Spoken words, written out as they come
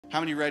How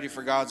many ready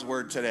for God's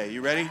word today?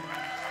 You ready?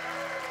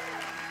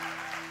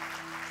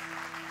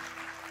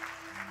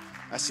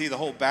 I see the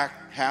whole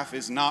back half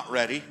is not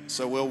ready,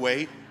 so we'll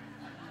wait.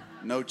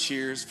 No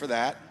cheers for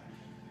that.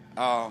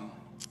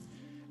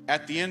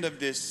 At the end of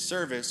this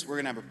service, we're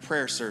going to have a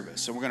prayer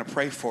service, and we're going to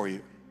pray for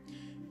you.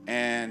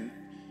 And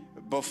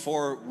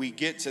before we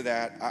get to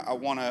that, I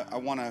want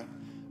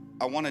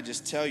to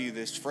just tell you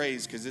this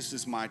phrase, because this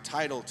is my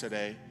title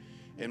today,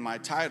 and my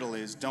title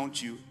is,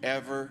 don't you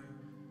ever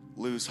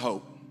lose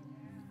hope.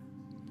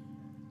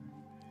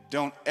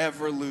 Don't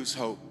ever lose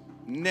hope.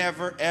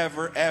 Never,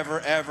 ever,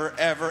 ever, ever,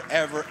 ever,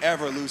 ever,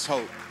 ever lose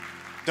hope.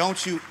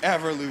 Don't you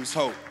ever lose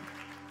hope.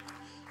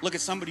 Look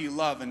at somebody you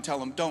love and tell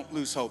them, don't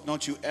lose hope.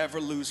 Don't you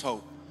ever lose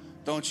hope.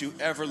 Don't you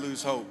ever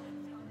lose hope.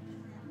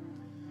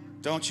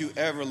 Don't you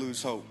ever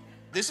lose hope.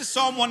 This is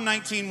Psalm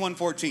 119,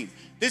 114.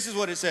 This is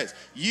what it says.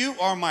 You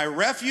are my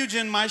refuge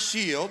and my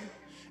shield.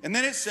 And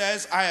then it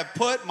says, I have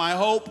put my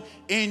hope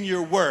in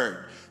your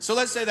word. So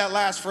let's say that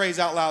last phrase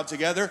out loud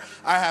together.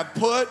 I have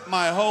put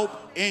my hope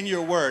in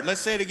your word.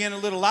 Let's say it again a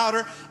little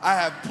louder. I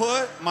have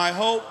put my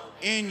hope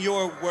in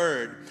your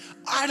word.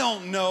 I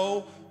don't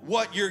know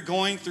what you're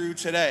going through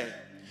today,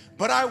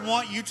 but I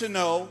want you to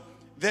know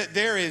that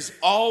there is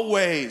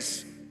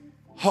always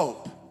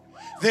hope.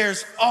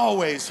 There's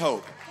always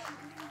hope.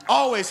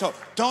 Always hope.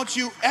 Don't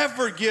you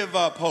ever give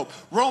up hope.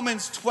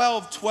 Romans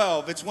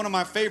 12:12, it's one of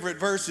my favorite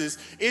verses.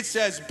 It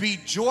says, be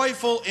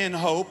joyful in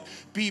hope,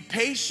 be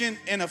patient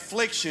in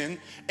affliction,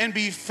 and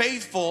be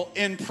faithful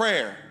in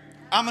prayer.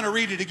 I'm going to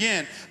read it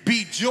again.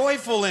 Be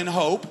joyful in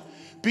hope,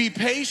 be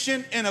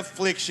patient in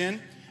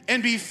affliction,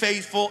 and be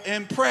faithful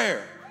in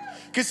prayer.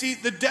 Because see,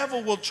 the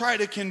devil will try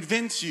to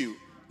convince you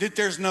that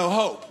there's no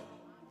hope.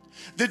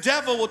 The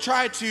devil will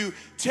try to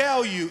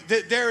tell you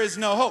that there is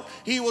no hope.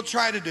 He will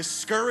try to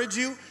discourage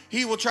you.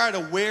 He will try to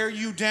wear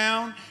you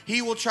down.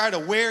 He will try to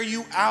wear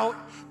you out.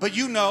 But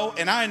you know,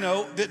 and I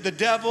know, that the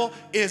devil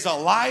is a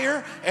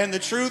liar and the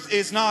truth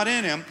is not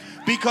in him,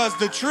 because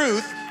the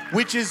truth,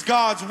 which is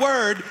God's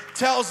word,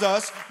 tells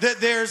us that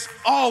there's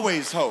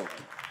always hope.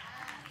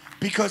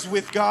 Because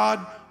with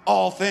God,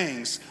 all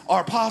things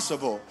are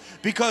possible.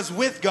 Because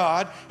with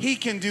God, he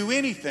can do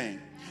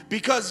anything.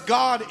 Because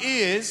God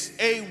is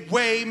a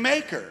way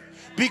maker.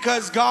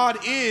 Because God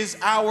is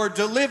our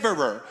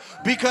deliverer.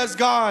 Because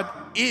God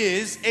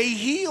is a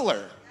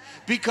healer.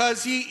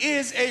 Because he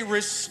is a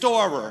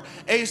restorer,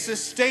 a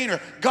sustainer.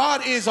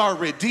 God is our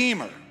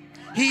redeemer.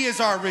 He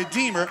is our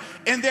redeemer.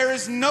 And there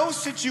is no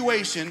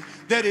situation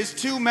that is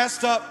too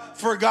messed up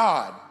for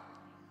God.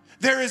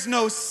 There is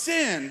no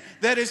sin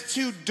that is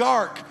too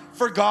dark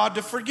for God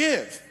to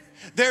forgive.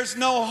 There's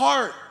no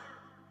heart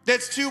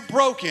that's too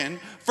broken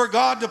for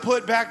God to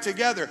put back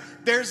together.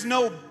 There's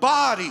no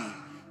body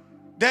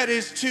that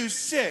is too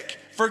sick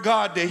for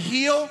God to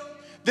heal.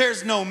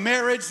 There's no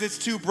marriage that's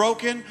too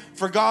broken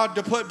for God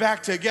to put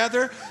back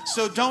together.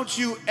 So don't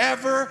you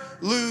ever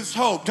lose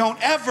hope.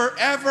 Don't ever,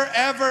 ever,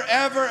 ever,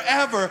 ever,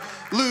 ever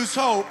lose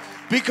hope,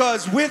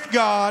 because with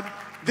God,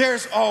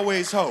 there's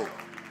always hope.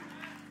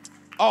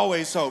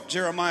 Always hope.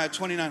 Jeremiah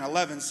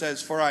 29:11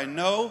 says, for I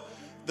know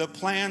the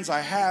plans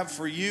I have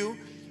for you,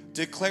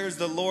 declares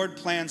the Lord,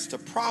 plans to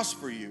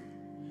prosper you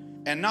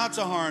and not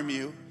to harm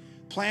you,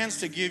 plans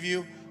to give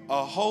you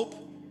a hope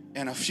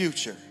and a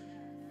future.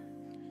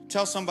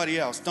 Tell somebody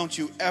else, don't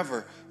you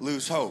ever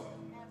lose hope.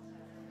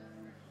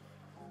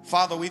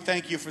 Father, we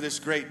thank you for this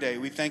great day.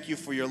 We thank you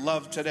for your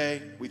love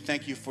today. We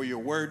thank you for your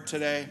word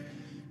today.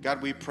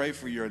 God, we pray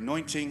for your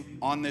anointing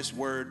on this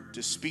word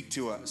to speak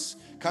to us.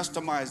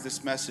 Customize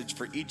this message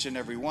for each and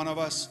every one of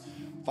us.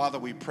 Father,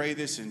 we pray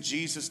this in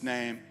Jesus'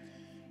 name.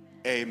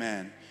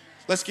 Amen.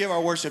 Let's give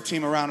our worship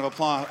team a round of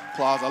applause.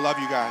 I love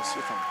you guys.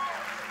 You're fine.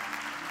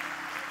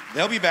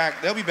 They'll be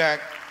back. They'll be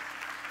back.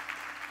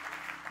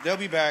 They'll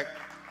be back.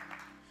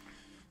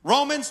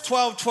 Romans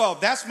 12:12.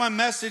 That's my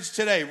message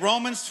today.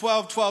 Romans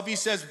 12:12. He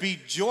says, be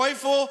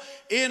joyful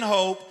in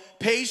hope,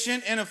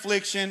 patient in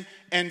affliction,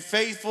 and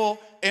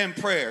faithful in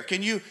prayer.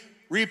 Can you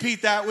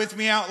repeat that with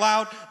me out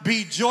loud?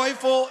 Be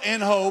joyful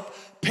in hope,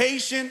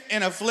 patient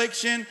in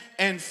affliction,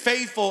 and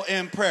faithful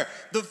in prayer.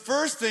 The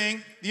first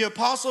thing the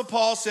Apostle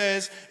Paul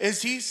says is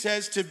he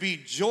says to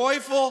be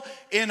joyful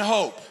in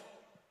hope.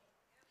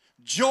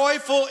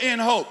 Joyful in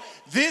hope.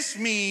 This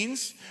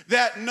means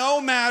that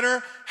no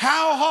matter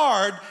how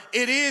hard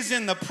it is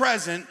in the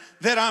present,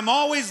 that I'm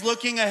always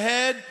looking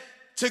ahead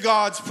to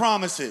God's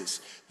promises.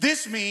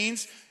 This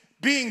means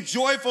being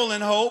joyful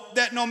in hope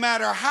that no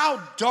matter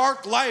how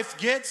dark life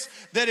gets,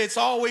 that it's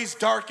always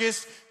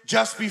darkest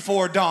just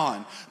before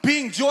dawn.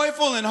 Being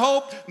joyful in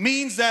hope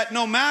means that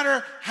no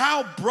matter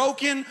how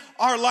broken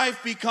our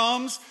life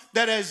becomes,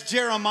 that as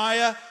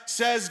Jeremiah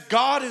says,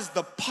 God is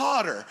the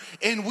potter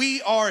and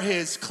we are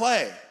his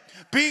clay.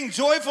 Being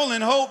joyful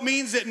in hope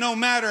means that no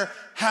matter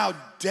how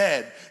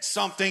dead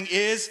something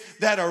is,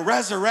 that a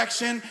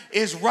resurrection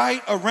is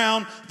right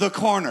around the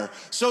corner.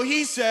 So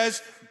he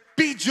says,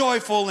 be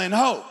joyful in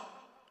hope.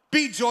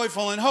 Be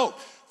joyful in hope.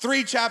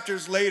 3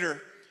 chapters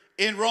later,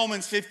 in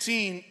Romans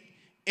 15,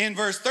 in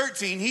verse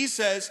 13, he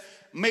says,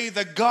 may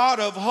the God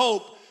of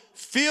hope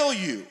fill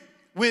you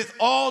with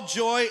all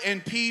joy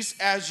and peace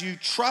as you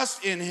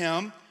trust in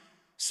him,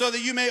 so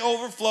that you may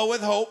overflow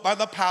with hope by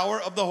the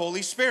power of the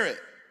Holy Spirit.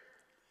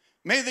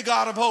 May the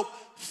God of hope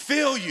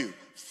fill you.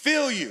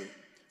 Fill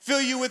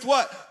you with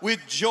what? With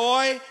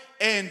joy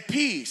and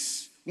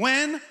peace.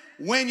 When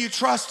you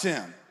trust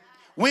him.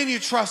 When you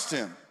trust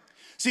him.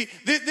 See,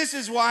 this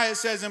is why it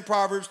says in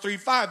Proverbs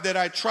 3:5 that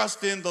I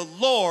trust in the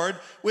Lord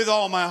with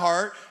all my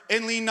heart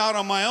and lean not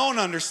on my own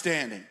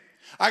understanding.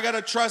 I got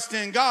to trust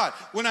in God.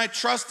 When I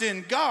trust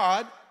in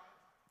God,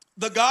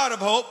 the God of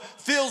hope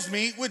fills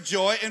me with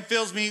joy and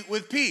fills me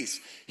with peace.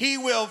 He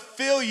will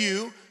fill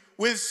you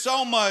with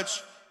so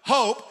much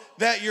hope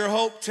that your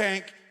hope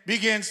tank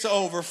begins to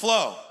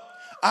overflow.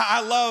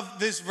 I love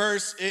this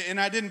verse, and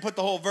I didn't put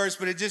the whole verse,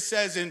 but it just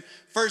says in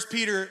 1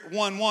 Peter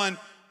 1:1,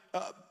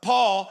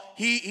 Paul,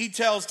 he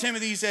tells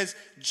Timothy, he says,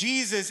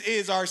 Jesus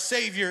is our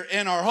Savior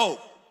and our hope.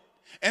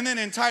 And then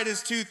in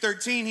Titus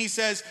 2:13, he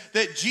says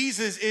that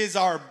Jesus is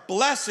our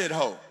blessed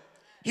hope.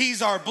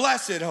 He's our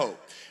blessed hope.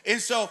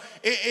 And so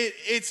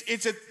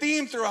it's a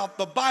theme throughout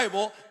the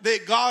Bible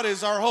that God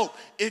is our hope.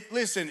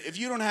 Listen, if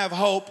you don't have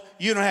hope,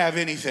 you don't have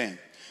anything.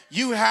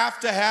 You have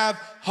to have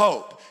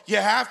hope. You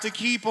have to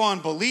keep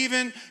on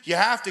believing. You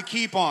have to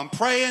keep on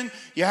praying.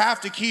 You have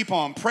to keep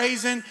on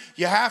praising.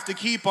 You have to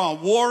keep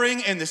on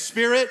warring in the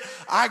Spirit.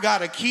 I got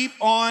to keep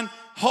on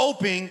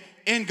hoping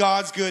in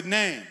God's good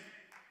name.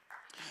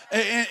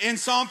 In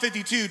Psalm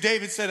 52,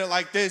 David said it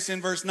like this in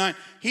verse 9.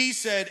 He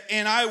said,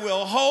 and I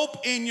will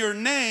hope in your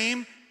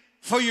name,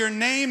 for your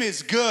name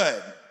is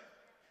good.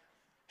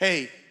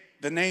 Hey,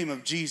 the name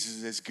of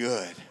Jesus is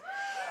good.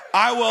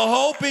 I will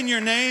hope in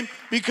your name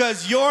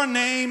because your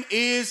name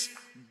is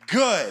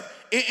good.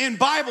 In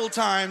Bible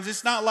times,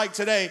 it's not like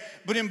today,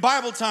 but in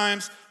Bible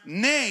times,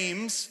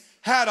 names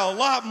had a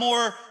lot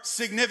more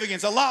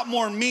significance, a lot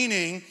more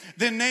meaning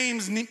than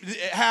names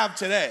have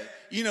today.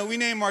 You know, we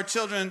name our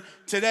children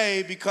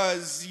today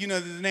because, you know,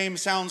 the name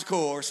sounds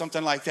cool or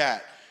something like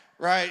that,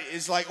 right?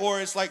 It's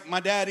like my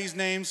daddy's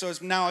name, so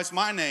now it's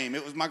my name.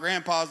 It was my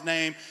grandpa's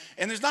name.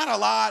 And there's not a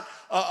lot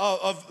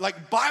of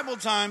like Bible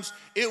times,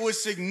 it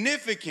was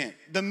significant.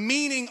 The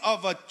meaning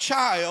of a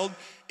child,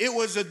 it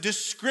was a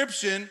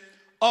description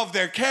of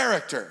their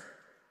character.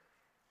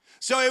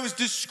 So it was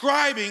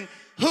describing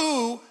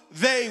who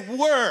they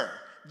were.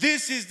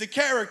 This is the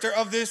character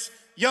of this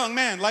young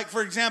man. Like,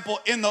 for example,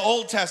 in the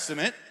Old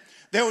Testament,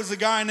 there was a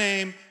guy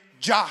named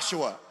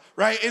Joshua,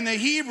 right? In the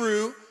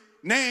Hebrew,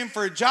 name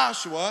for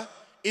Joshua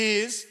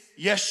is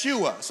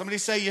Yeshua. Somebody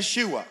say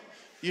Yeshua.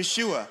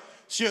 Yeshua.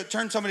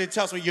 Turn somebody to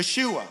tell somebody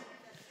Yeshua.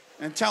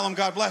 And tell them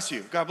God bless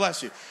you. God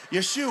bless you.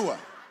 Yeshua.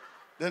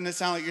 Doesn't it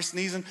sound like you're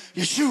sneezing?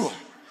 Yeshua.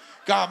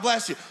 God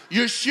bless you.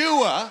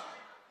 Yeshua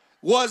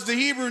was the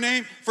Hebrew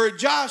name for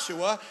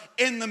Joshua.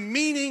 And the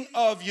meaning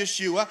of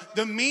Yeshua,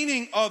 the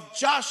meaning of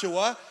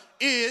Joshua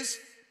is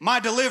my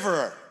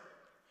deliverer.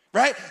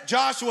 Right?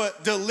 Joshua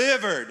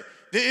delivered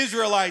the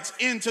Israelites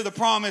into the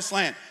promised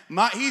land.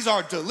 He's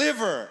our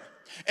deliverer.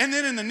 And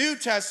then in the New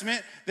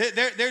Testament,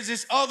 there's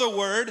this other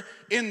word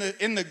in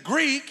the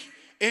Greek.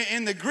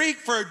 In the Greek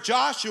for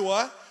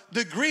Joshua,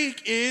 the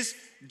Greek is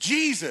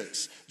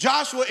Jesus.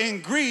 Joshua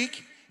in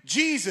Greek,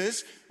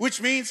 Jesus, which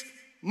means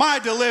my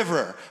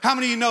deliverer. How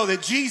many of you know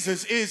that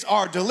Jesus is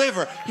our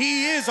deliverer?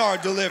 He is our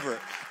deliverer.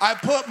 I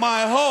put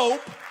my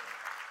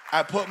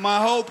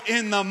hope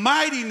in the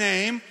mighty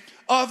name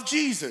of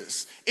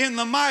Jesus. In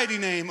the mighty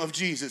name of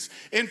Jesus.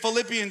 In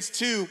Philippians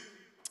 2,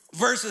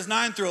 verses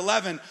 9 through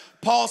 11,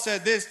 Paul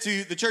said this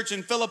to the church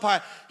in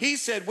Philippi. He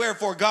said,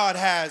 wherefore God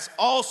has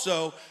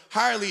also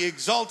highly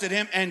exalted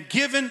him and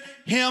given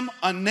him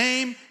a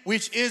name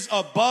which is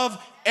above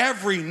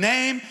every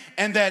name,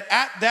 and that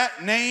at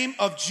that name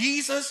of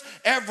Jesus,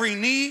 every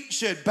knee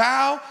should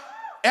bow,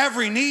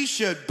 every knee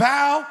should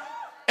bow,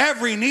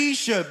 every knee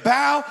should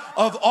bow,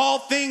 of all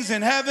things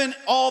in heaven,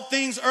 all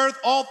things earth,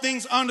 all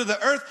things under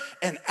the earth,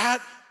 and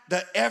at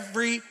the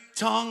every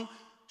tongue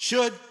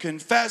should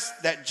confess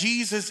that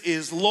Jesus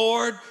is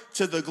Lord,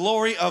 to the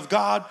glory of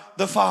God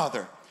the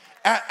Father.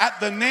 At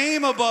the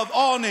name above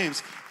all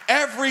names,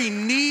 every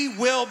knee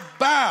will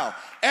bow,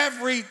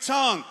 every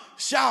tongue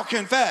shall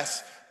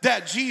confess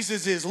that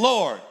Jesus is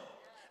Lord.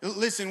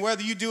 Listen,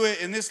 whether you do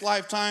it in this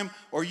lifetime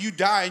or you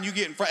die and you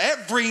get in front,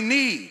 every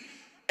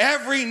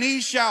knee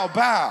shall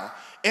bow,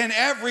 and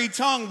every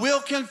tongue will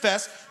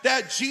confess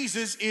that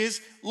Jesus is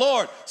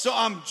Lord. So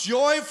I'm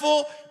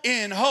joyful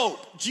in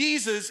hope.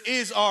 Jesus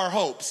is our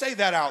hope. Say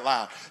that out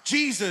loud.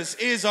 Jesus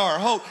is our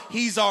hope.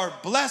 He's our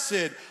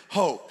blessed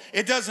hope.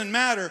 It doesn't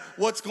matter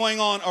what's going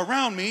on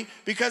around me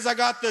because I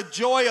got the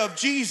joy of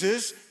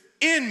Jesus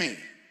in me.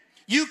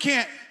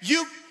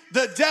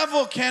 The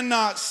devil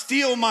cannot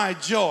steal my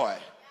joy.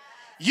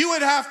 You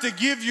would have to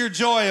give your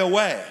joy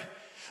away.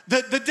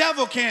 The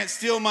devil can't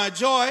steal my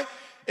joy.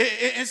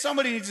 And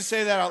somebody needs to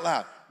say that out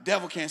loud.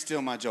 Devil can't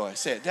steal my joy.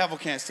 Say it. Devil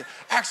can't steal.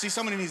 Actually,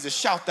 somebody needs to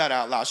shout that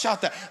out loud.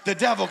 Shout that. The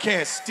devil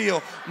can't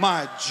steal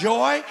my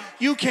joy.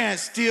 You can't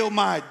steal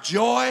my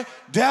joy,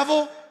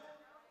 devil.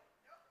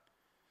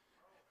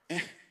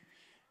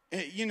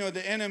 You know,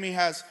 the enemy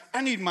has,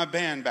 I need my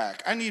band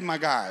back. I need my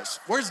guys.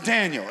 Where's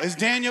Daniel? Where's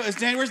Daniel?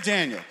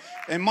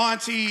 And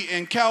Monty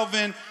and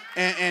Kelvin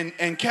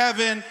and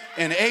Kevin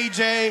and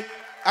AJ.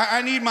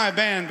 I need my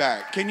band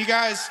back. Can you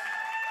guys,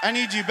 I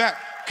need you back.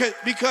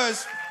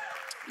 Because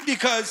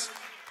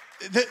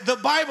the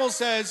Bible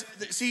says,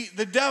 see,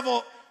 the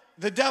devil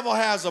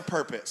has a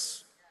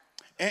purpose.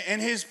 And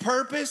his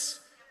purpose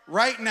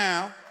right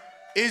now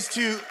is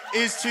to,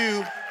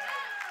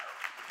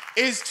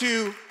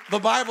 the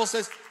Bible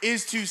says,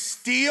 is to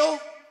steal,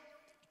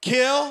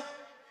 kill,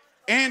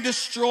 and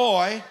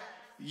destroy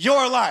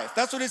your life.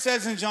 That's what it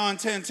says in John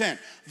 10:10.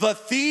 The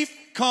thief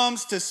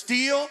comes to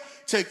steal,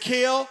 to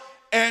kill,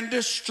 and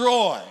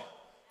destroy.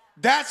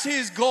 That's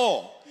his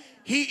goal.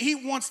 He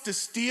wants to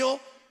steal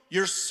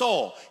your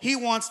soul. He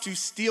wants to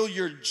steal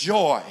your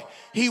joy.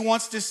 He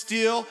wants to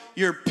steal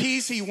your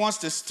peace. He wants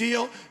to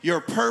steal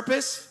your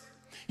purpose.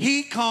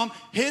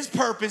 His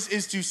purpose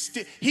is to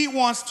he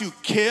wants to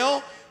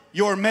kill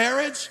your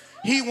marriage.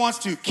 He wants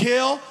to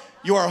kill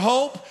your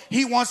hope.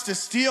 He wants to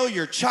steal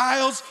your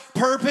child's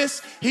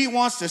purpose. He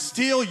wants to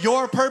steal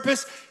your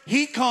purpose.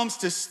 He comes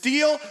to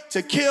steal,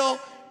 to kill,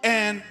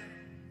 and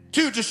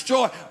to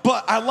destroy.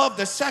 But I love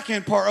the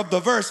second part of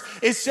the verse.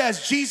 It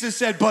says, Jesus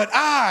said, but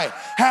I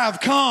have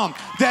come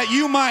that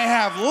you might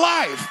have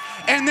life,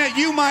 and that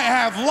you might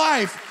have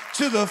life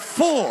to the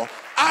full.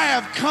 I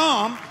have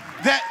come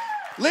that,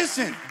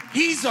 listen,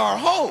 he's our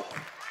hope.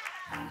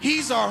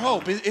 He's our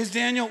hope. Is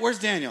Daniel? Where's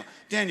Daniel?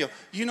 Daniel,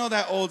 you know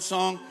that old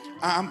song?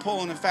 I'm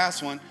pulling a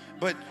fast one.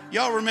 But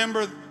y'all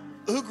remember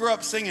who grew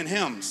up singing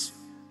hymns?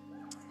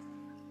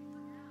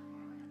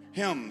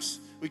 Hymns.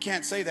 We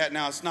can't say that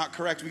now. It's not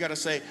correct. We got to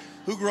say,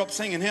 who grew up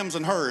singing hymns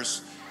and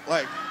hers?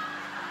 Like.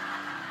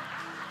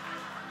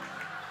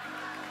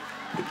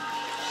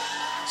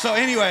 So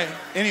anyway,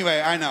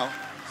 I know.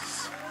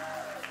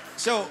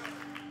 So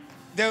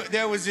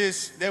there was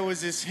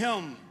this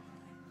hymn.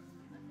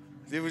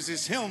 There was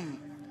this hymn,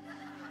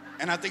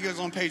 and I think it was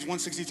on page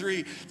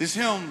 163. This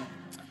hymn,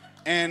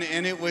 and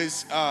it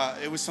was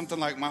something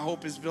like, "My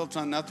hope is built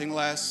on nothing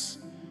less."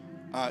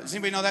 Does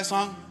anybody know that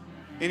song?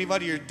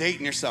 Anybody? You're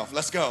dating yourself.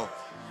 Let's go.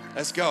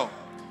 Let's go.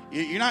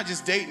 You're not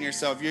just dating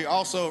yourself. You're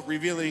also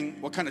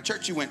revealing what kind of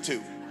church you went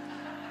to,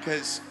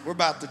 because we're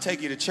about to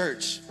take you to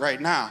church right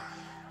now.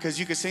 Because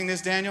you can sing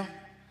this, Daniel.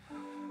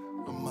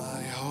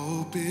 My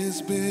hope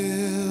is built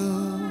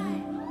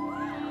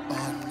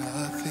on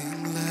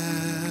nothing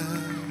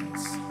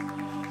less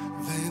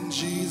than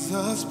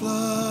Jesus'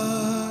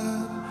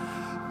 blood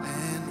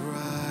and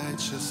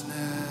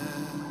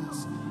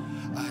righteousness.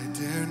 I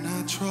dare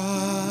not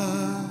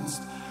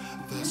trust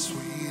the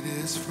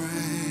sweetest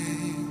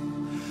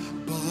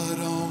frame, but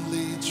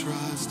only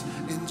trust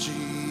in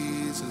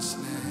Jesus'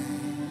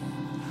 name.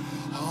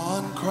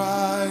 On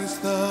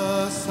Christ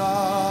the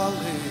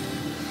solid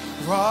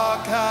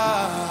rock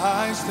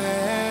I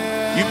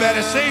stand. You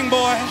better sing,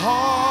 boy.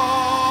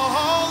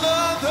 All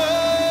of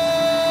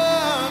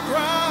the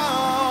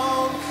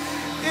ground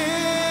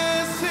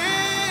is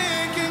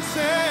sinking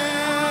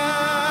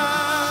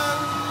sand.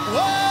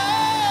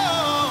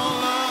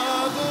 All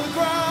of the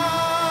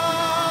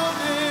ground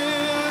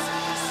is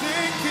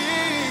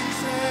sinking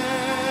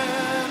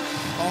sand.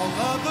 All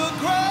of the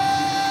ground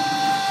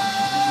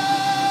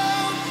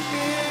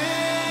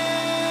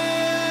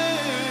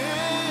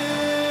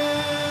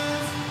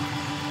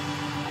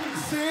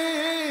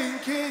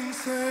sinking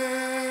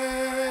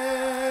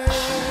sand.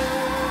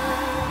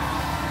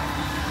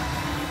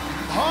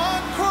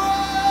 On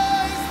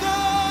Christ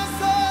the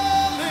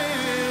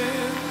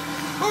solid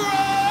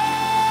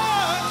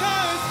rock I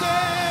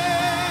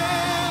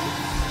stand.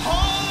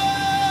 All of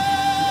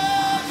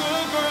the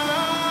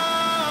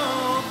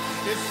ground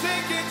is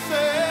sinking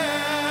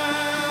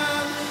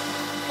sand.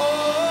 All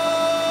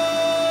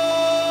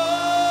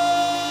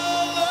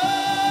of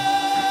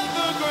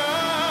the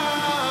ground.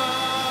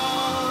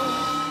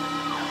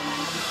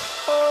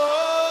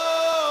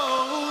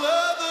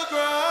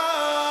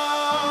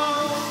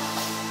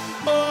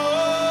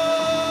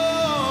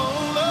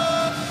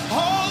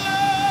 All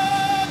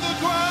of the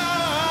ground,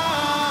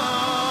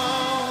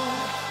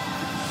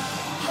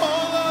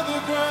 all of the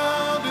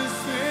ground is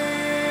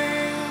sinking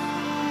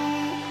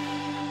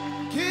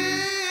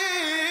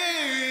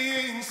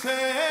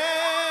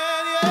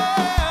sand, yeah.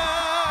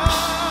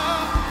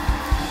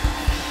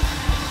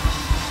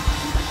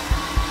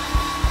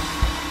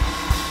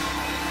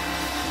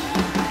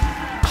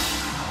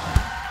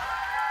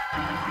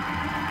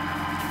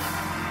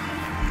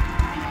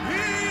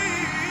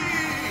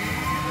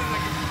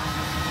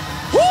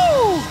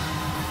 Woo!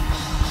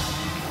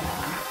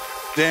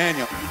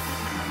 Daniel.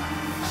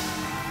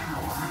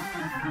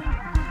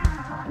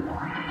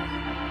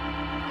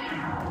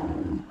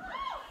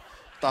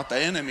 Thought the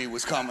enemy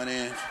was coming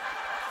in.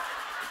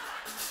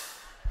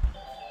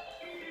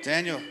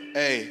 Daniel,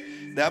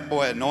 hey, that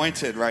boy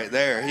anointed right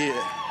there.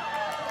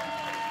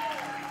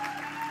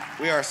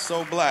 We are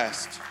so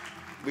blessed.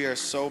 We are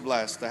so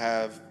blessed to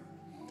have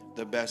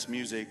the best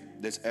music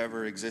that's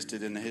ever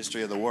existed in the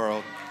history of the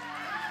world.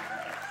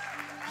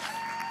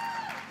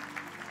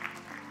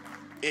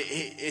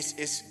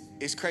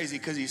 it's crazy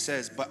because he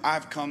says, but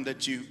I've come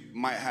that you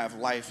might have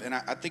life. And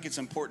I think it's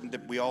important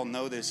that we all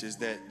know this, is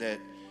that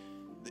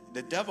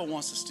the devil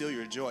wants to steal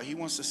your joy. He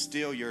wants to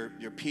steal your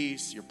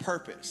peace, your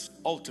purpose.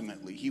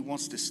 Ultimately, he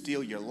wants to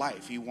steal your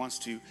life. He wants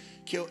to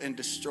kill and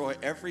destroy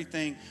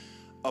everything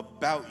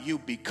about you,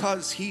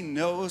 because he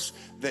knows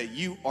that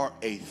you are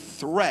a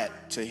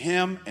threat to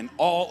him and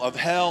all of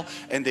hell,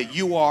 and that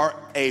you are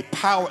a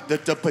power,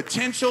 that the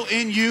potential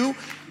in you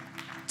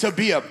to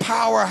be a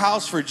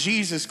powerhouse for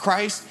Jesus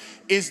Christ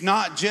is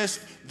not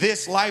just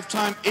this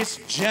lifetime, it's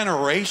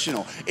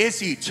generational,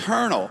 it's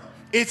eternal.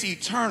 It's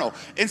eternal.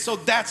 And so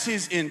that's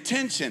his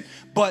intention.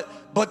 But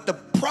the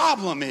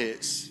problem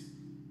is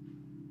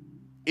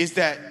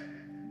that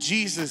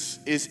Jesus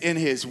is in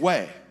his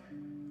way.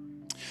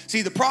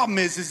 See, the problem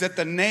is that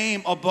the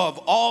name above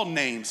all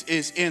names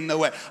is in the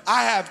way.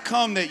 I have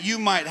come that you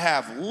might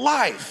have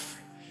life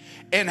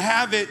and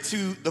have it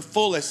to the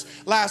fullest.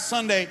 Last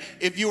Sunday,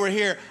 if you were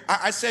here,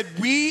 I said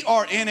we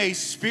are in a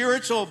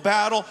spiritual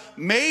battle,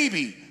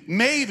 maybe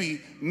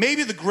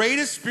the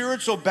greatest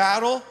spiritual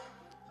battle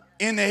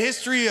in the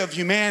history of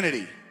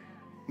humanity.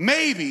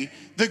 Maybe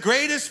the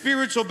greatest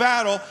spiritual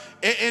battle,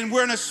 and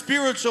we're in a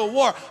spiritual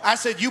war. I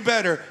said, you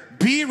better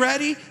be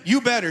ready,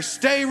 you better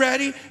stay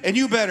ready, and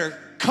you better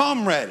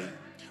come ready,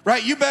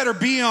 right? You better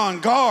be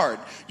on guard.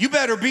 You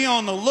better be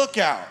on the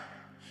lookout.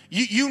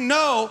 You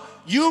know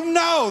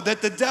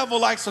that the devil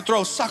likes to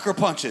throw sucker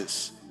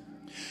punches.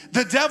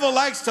 The devil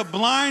likes to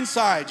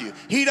blindside you.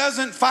 He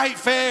doesn't fight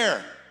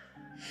fair.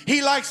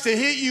 He likes to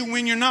hit you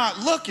when you're not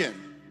looking.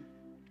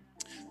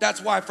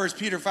 That's why 1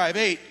 Peter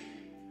 5:8,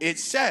 it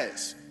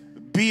says,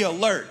 be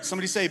alert.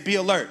 Somebody say, be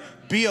alert.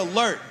 Be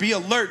alert. Be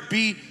alert.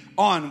 Be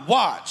on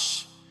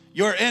watch.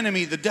 Your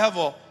enemy, the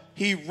devil,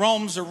 he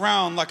roams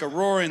around like a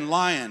roaring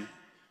lion,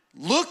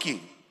 looking.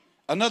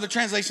 Another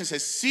translation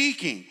says,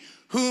 seeking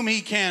whom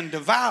he can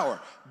devour.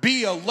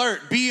 Be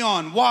alert. Be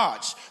on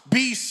watch.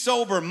 Be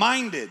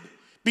sober-minded,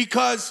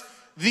 because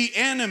the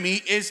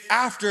enemy is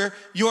after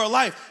your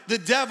life. The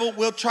devil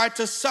will try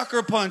to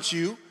sucker punch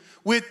you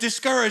with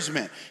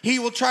discouragement. He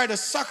will try to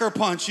sucker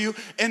punch you,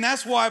 and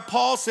that's why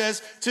Paul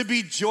says to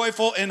be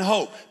joyful in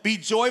hope. Be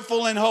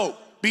joyful in hope.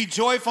 Be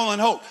joyful in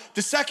hope.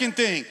 The second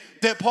thing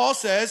that Paul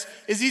says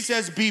is he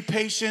says, be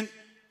patient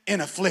in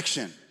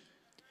affliction.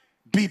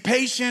 Be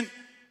patient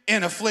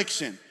in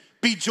affliction.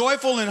 Be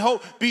joyful in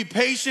hope. Be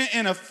patient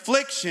in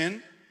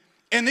affliction.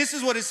 And this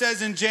is what it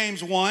says in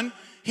James 1.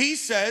 He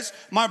says,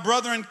 my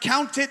brethren,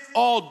 count it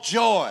all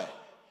joy.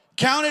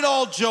 Count it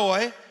all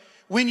joy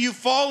when you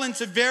fall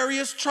into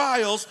various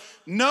trials,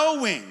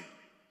 knowing,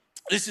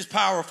 this is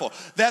powerful,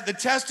 that the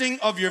testing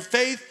of your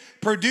faith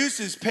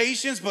produces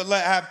patience, but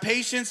have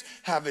patience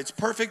have its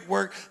perfect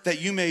work, that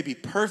you may be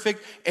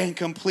perfect and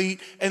complete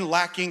and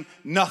lacking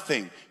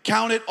nothing.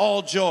 Count it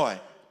all joy.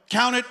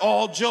 Count it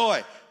all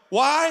joy.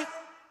 Why?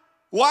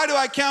 Why do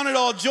I count it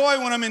all joy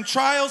when I'm in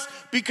trials?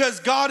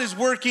 Because God is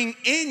working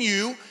in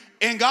you,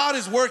 and God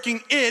is working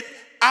it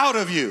out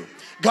of you.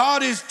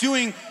 God is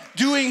doing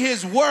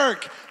his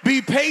work. Be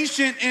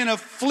patient in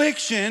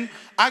affliction.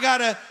 I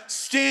gotta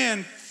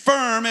stand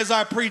firm, as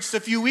I preached a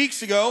few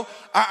weeks ago.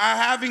 I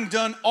having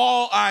done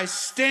all I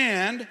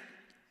stand,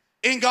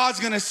 and God's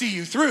gonna see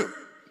you through.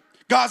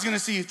 God's gonna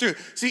see you through.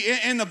 See,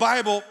 in the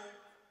Bible,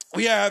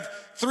 we have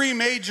three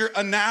major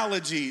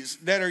analogies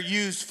that are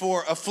used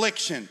for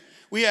affliction.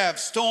 We have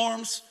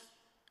storms,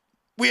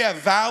 we have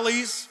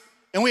valleys,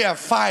 and we have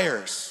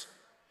fires.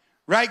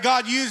 Right?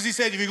 God he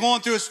said, if you're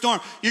going through a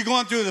storm, you're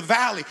going through the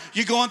valley,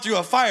 you're going through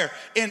a fire.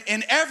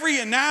 In every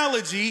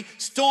analogy,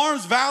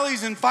 storms,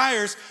 valleys, and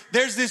fires,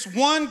 there's this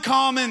one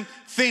common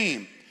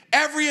theme.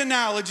 Every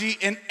analogy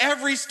and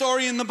every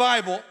story in the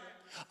Bible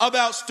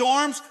about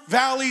storms,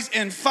 valleys,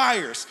 and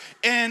fires.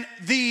 And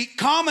the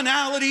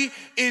commonality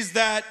is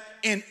that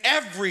in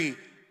every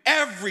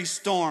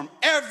storm,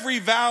 every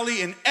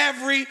valley, and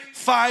every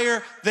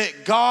fire,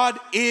 that God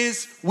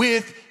is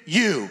with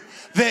you.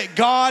 That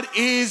God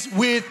is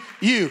with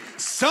you.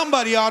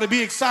 Somebody ought to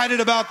be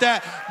excited about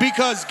that,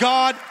 because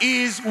God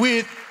is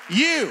with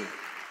you.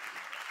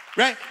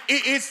 Right?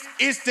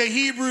 It's the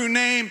Hebrew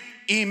name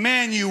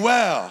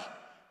Emmanuel.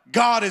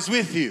 God is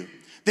with you.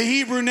 The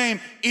Hebrew name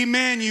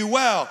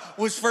Emmanuel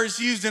was first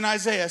used in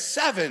Isaiah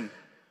 7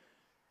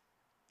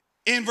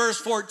 in verse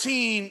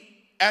 14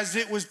 as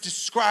it was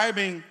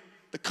describing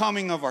the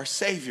coming of our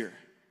Savior,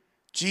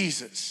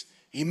 Jesus.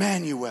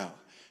 Emmanuel.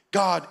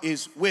 God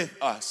is with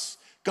us.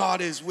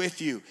 God is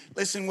with you.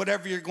 Listen,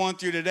 whatever you're going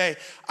through today,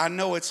 I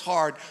know it's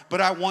hard,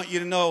 but I want you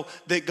to know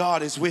that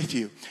God is with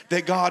you.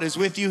 That God is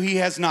with you. He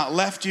has not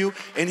left you,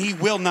 and he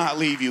will not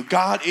leave you.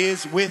 God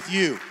is with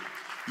you.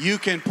 You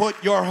can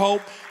put your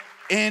hope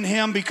in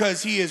him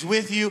because he is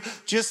with you,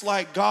 just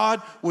like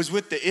God was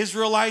with the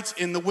Israelites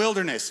in the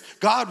wilderness.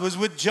 God was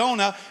with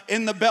Jonah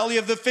in the belly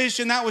of the fish,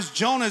 and that was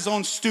Jonah's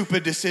own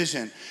stupid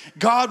decision.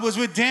 God was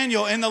with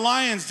Daniel in the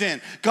lion's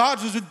den.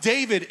 God was with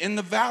David in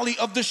the valley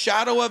of the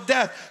shadow of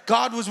death.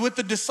 God was with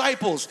the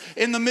disciples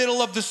in the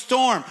middle of the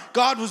storm.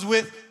 God was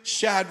with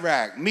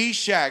Shadrach,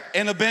 Meshach,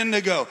 and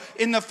Abednego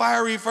in the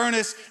fiery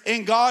furnace,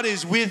 and God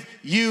is with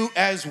you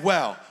as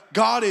well.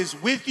 God is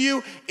with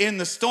you in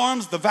the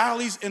storms, the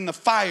valleys, and the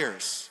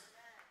fires.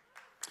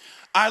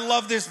 I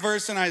love this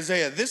verse in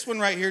Isaiah. This one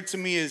right here to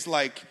me is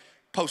like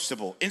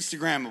postable,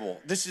 Instagrammable.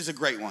 This is a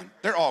great one.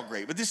 They're all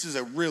great, but this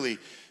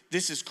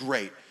is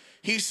great.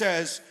 He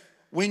says,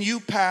 when you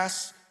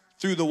pass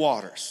through the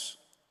waters,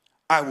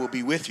 I will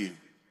be with you.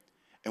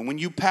 And when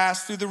you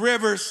pass through the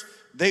rivers,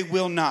 they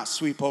will not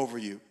sweep over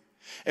you.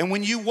 And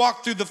when you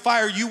walk through the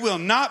fire, you will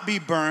not be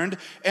burned,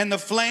 and the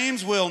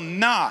flames will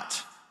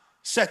not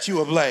set you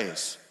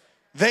ablaze.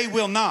 They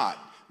will not.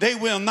 They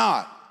will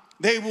not.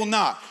 They will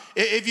not.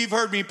 If you've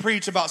heard me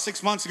preach about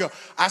 6 months ago,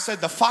 I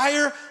said the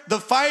fire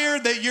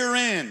that you're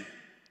in,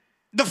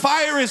 the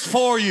fire is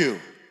for you.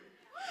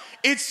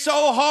 It's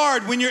so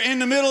hard when you're in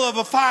the middle of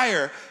a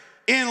fire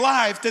in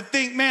life to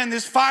think, man,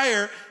 this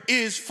fire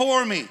is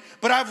for me.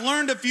 But I've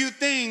learned a few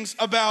things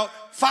about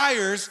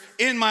fires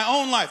in my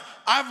own life.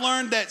 I've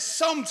learned that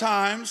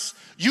sometimes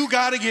you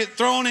got to get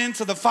thrown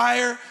into the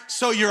fire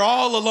so you're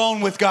all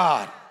alone with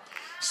God.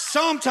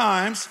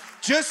 Sometimes,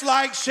 just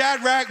like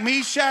Shadrach,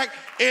 Meshach,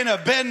 and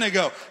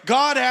Abednego,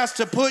 God has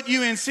to put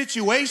you in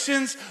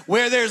situations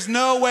where there's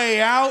no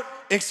way out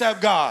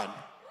except God.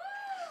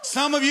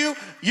 Some of you,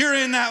 you're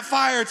in that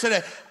fire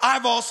today.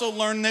 I've also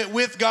learned that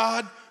with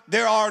God,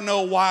 there are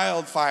no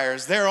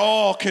wildfires. They're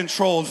all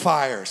controlled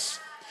fires.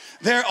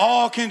 They're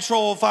all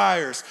controlled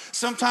fires.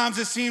 Sometimes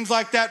it seems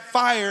like that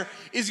fire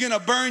is going to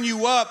burn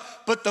you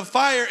up, but the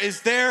fire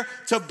is there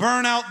to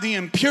burn out the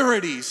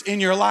impurities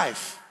in your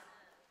life.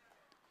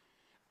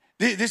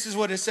 This is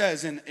what it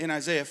says in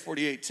Isaiah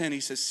 48:10. He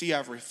says, see,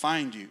 I've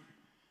refined you.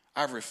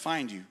 I've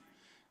refined you.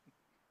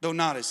 Though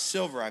not as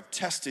silver, I've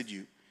tested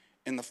you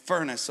in the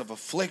furnace of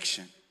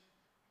affliction.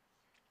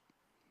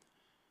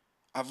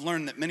 I've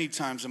learned that many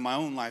times in my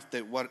own life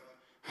that what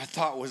I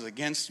thought was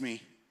against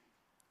me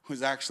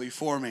was actually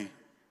for me.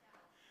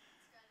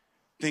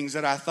 Things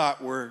that I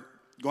thought were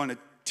going to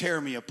tear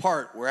me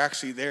apart were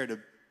actually there to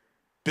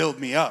build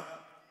me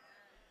up.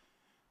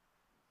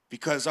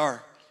 Because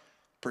our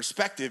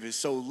perspective is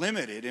so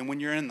limited, and when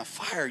you're in the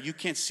fire, you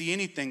can't see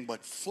anything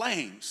but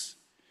flames.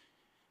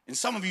 And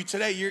some of you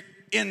today, you're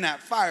in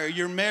that fire.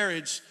 Your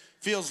marriage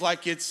feels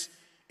like it's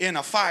in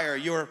a fire.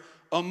 Your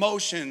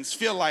emotions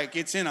feel like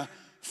it's in a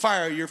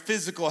fire. Your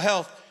physical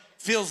health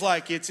feels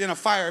like it's in a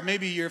fire.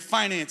 Maybe your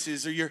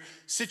finances or your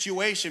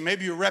situation,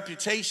 maybe your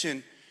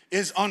reputation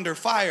is under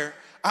fire.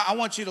 I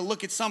want you to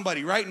look at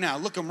somebody right now,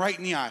 look them right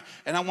in the eye,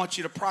 and I want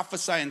you to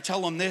prophesy and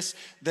tell them this,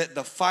 that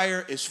the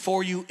fire is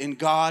for you and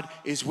God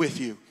is with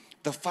you.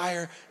 The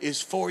fire is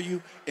for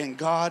you and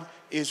God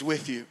is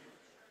with you.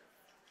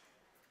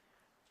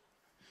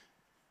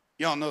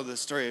 Y'all know the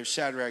story of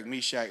Shadrach,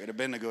 Meshach, and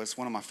Abednego. It's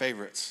one of my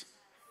favorites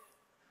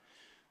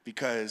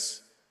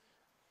because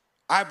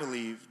I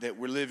believe that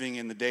we're living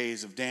in the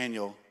days of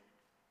Daniel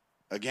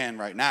again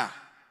right now,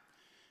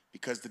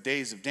 because the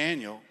days of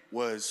Daniel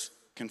was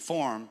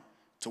conform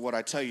to what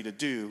I tell you to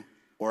do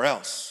or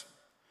else.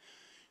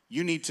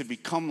 You need to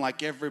become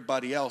like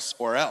everybody else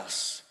or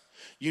else.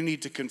 You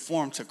need to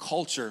conform to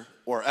culture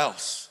or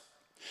else.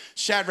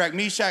 Shadrach,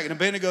 Meshach, and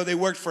Abednego, they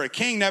worked for a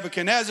king,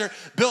 Nebuchadnezzar,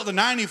 built a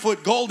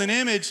 90-foot golden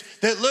image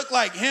that looked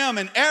like him,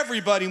 and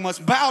everybody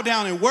must bow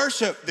down and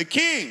worship the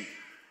king.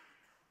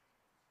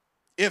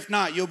 If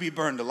not, you'll be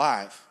burned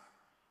alive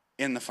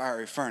in the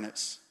fiery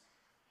furnace.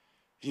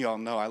 You all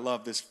know I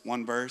love this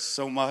one verse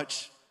so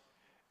much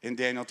in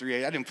Daniel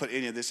 3:8. I didn't put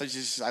any of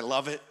this. I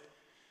love it.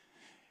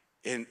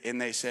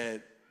 And they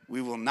said,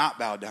 we will not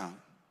bow down.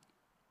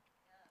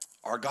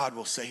 Our God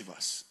will save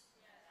us.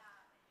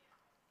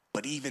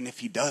 But even if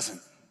he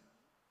doesn't,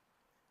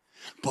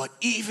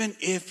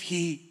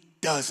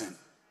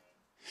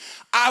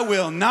 I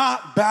will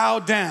not bow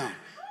down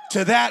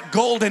to that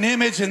golden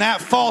image and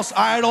that false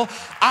idol.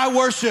 I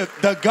worship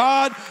the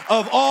God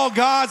of all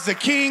gods, the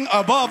King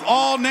above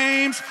all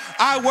names.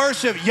 I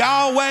worship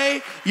Yahweh,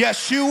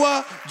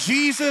 Yeshua,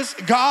 Jesus,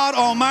 God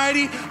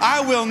Almighty.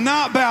 I will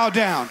not bow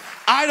down.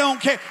 I don't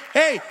care.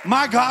 Hey,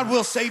 my God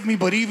will save me,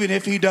 but even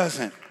if he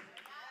doesn't,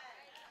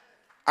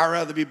 I'd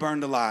rather be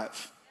burned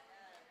alive.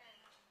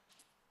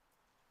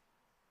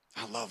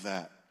 I love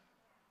that.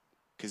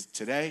 Because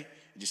today,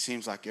 it just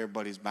seems like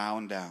everybody's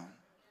bowing down.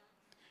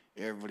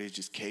 Everybody's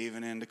just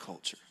caving into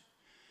culture.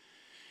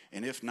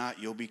 And if not,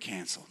 you'll be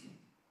canceled.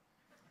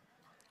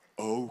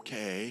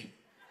 Okay.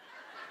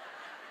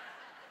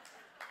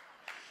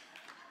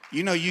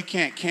 You know you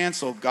can't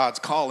cancel God's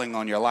calling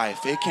on your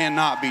life. It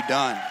cannot be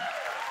done.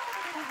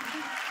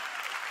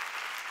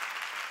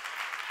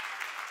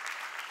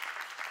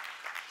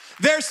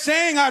 They're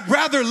saying, I'd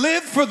rather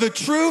live for the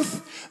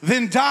truth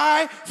than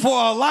die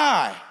for a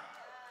lie.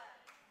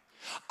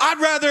 I'd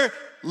rather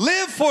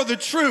live for the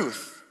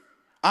truth.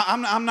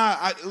 I'm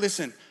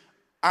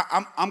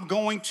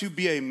going to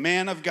be a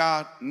man of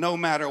God no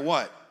matter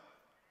what.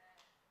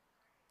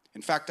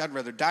 In fact, I'd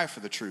rather die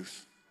for the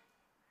truth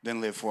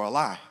than live for a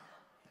lie.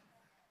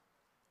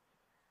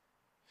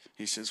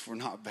 He says, we're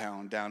not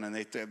bound down. And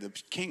the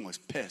king was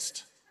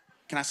pissed.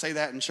 Can I say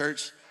that in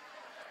church?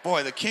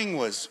 Boy, the king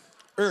was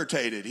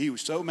irritated. He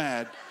was so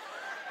mad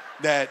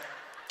that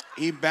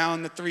he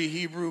bound the 3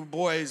 Hebrew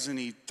boys and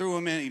he threw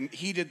them in. He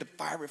heated the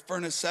fiery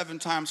furnace 7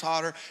 times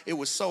hotter. It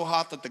was so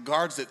hot that the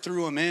guards that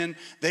threw them in,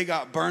 they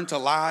got burnt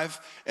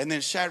alive. And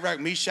then Shadrach,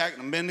 Meshach,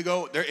 and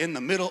Abednego, they're in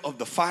the middle of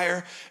the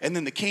fire. And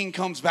then the king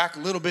comes back a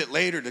little bit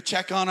later to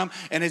check on them.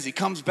 And as he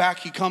comes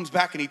back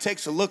and he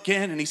takes a look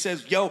in and he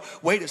says, yo,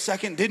 wait a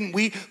second. Didn't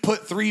we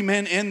put 3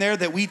 men in there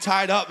that we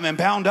tied up and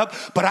bound up?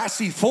 But I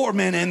see 4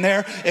 men in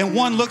there and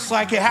one looks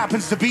like it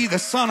happens to be the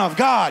Son of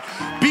God.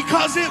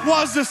 Because it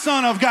was the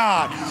Son of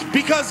God.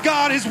 Because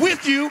God is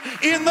with you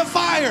in the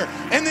fire.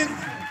 And then,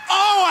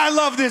 oh, I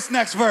love this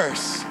next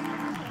verse.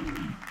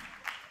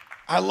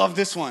 I love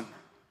this one.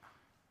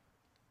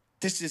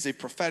 This is a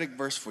prophetic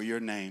verse for your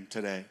name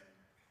today.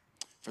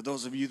 For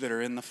those of you that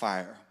are in the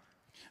fire.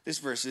 This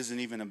verse isn't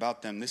even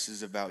about them. This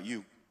is about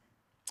you.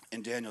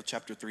 In Daniel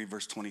chapter 3,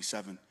 verse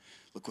 27,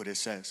 look what it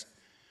says.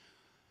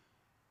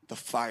 The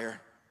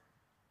fire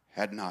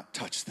had not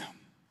touched them.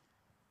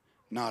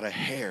 Not a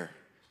hair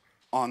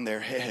on their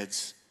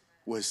heads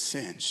was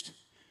singed,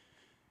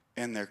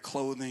 and their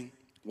clothing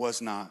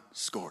was not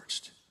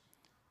scorched.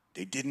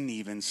 They didn't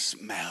even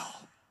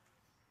smell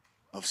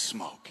of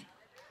smoke.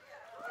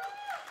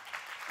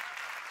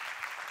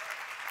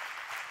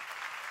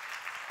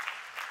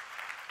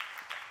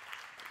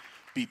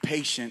 Be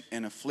patient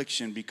in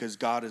affliction because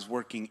God is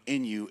working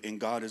in you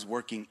and God is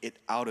working it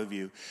out of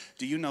you.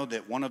 Do you know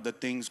that one of the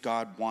things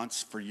God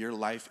wants for your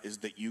life is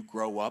that you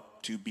grow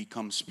up to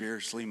become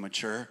spiritually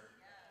mature?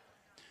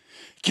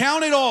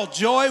 Count it all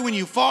joy when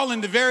you fall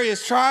into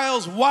various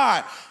trials.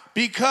 Why?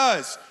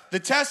 Because the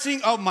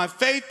testing of my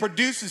faith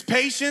produces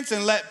patience,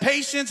 and let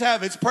patience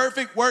have its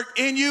perfect work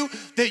in you,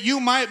 that you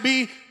might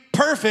be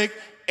perfect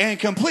and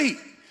complete.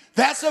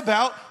 That's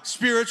about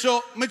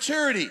spiritual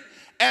maturity.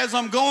 As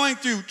I'm going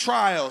through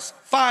trials,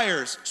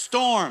 fires,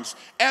 storms,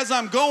 as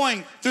I'm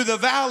going through the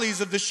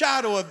valleys of the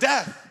shadow of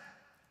death.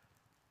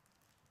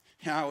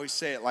 I always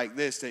say it like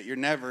this, that you're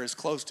never as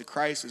close to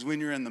Christ as when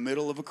you're in the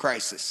middle of a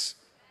crisis.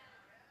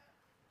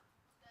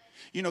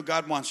 You know,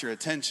 God wants your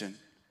attention,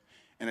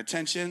 and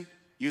attention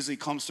usually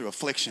comes through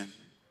affliction.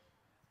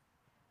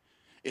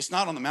 It's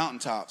not on the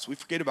mountaintops. We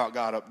forget about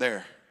God up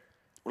there.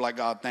 We're like,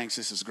 God, thanks,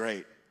 this is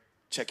great.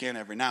 Check in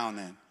every now and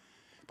then.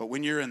 But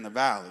when you're in the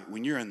valley,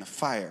 when you're in the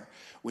fire,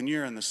 when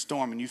you're in the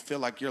storm and you feel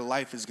like your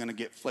life is going to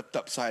get flipped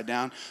upside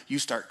down, you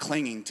start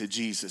clinging to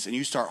Jesus and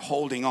you start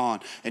holding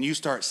on and you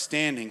start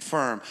standing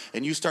firm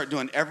and you start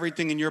doing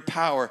everything in your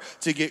power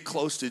to get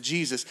close to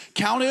Jesus.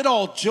 Count it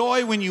all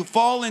joy when you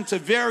fall into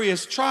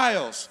various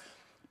trials,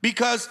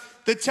 because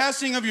the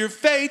testing of your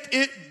faith,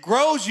 it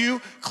grows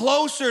you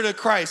closer to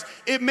Christ.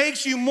 It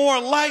makes you more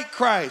like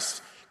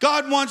Christ.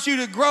 God wants you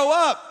to grow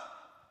up.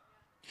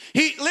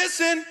 He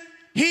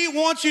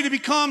wants you to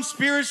become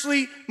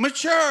spiritually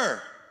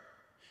mature.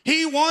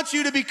 He wants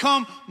you to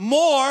become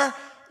more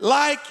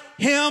like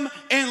him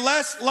and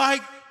less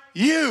like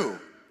you.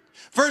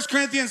 1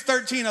 Corinthians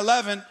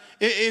 13:11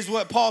 is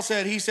what Paul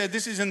said. He said,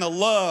 this is in the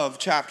love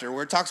chapter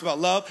where it talks about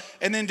love.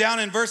 And then down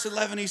in verse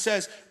 11, he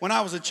says, when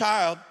I was a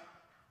child,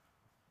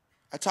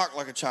 I talked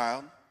like a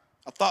child.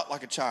 I thought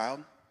like a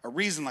child. I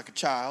reasoned like a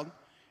child.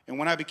 And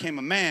when I became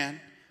a man,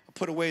 I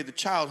put away the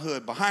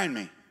childhood behind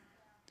me.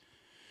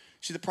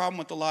 See, the problem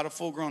with a lot of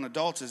full-grown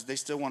adults is they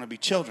still want to be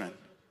children.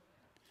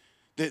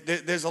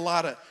 There's a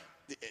lot of,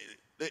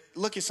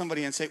 look at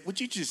somebody and say, would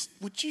you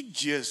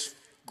just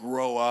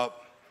grow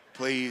up,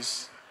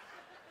 please?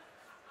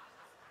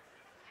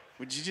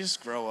 Would you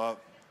just grow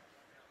up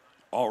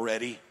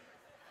already?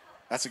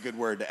 That's a good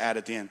word to add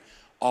at the end.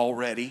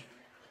 Already.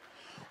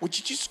 Would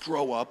you just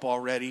grow up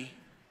already?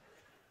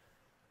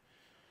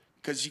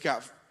 Because you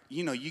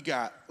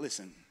got,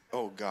 listen,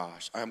 oh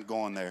gosh, I'm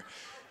going there.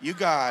 You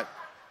got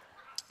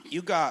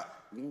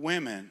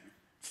women,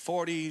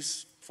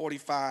 40s,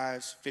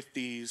 45s,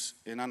 50s,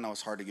 and I know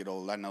it's hard to get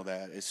old. I know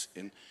that.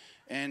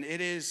 And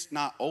it is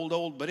not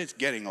old, but it's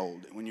getting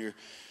old.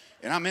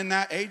 And I'm in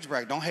that age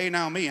bracket. Don't hate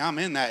on me. I'm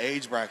in that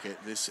age bracket.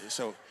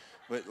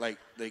 But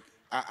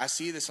I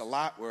see this a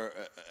lot where,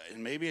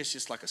 and maybe it's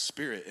just like a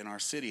spirit in our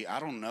city. I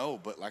don't know,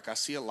 but like I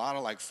see a lot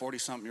of like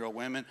 40-something-year-old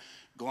women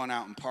going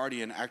out and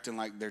partying, acting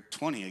like they're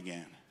 20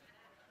 again.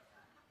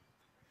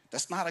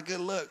 That's not a good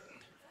look.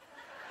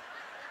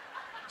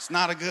 It's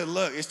not a good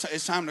look.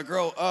 It's time to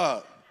grow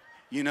up,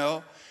 you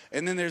know?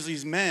 And then there's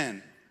these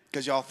men,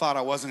 because y'all thought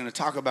I wasn't going to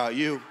talk about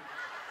you.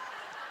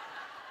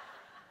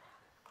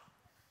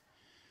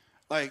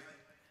 Like,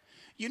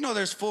 you know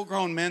there's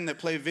full-grown men that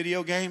play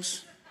video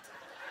games?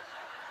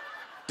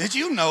 Did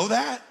you know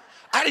that?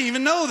 I didn't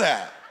even know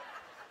that.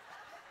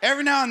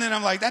 Every now and then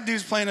I'm like, that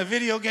dude's playing a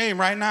video game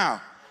right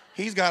now.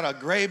 He's got a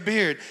gray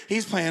beard.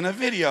 He's playing a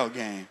video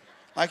game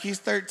like he's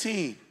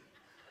 13.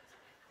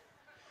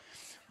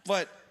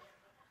 But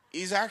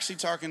he's actually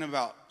talking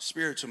about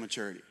spiritual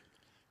maturity,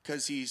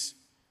 because he's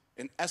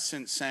in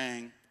essence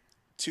saying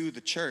to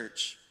the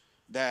church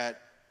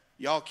that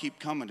y'all keep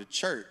coming to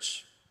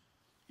church.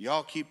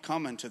 Y'all keep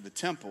coming to the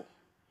temple.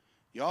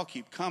 Y'all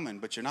keep coming,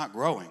 but you're not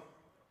growing.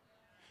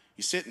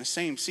 You sit in the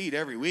same seat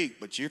every week,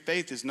 but your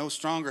faith is no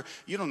stronger.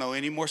 You don't know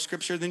any more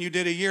scripture than you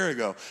did a year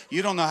ago.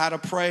 You don't know how to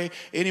pray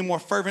any more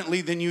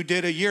fervently than you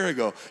did a year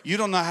ago. You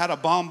don't know how to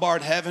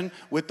bombard heaven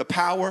with the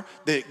power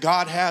that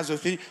God has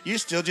within you. You're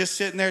still just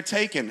sitting there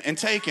taking and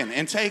taking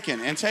and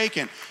taking and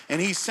taking. And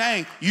he's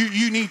saying,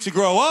 you need to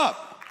grow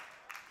up.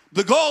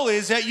 The goal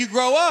is that you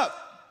grow up.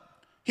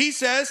 He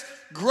says,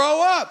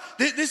 grow up.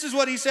 This is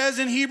what he says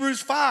in Hebrews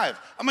 5.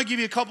 I'm going to give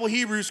you a couple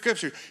Hebrew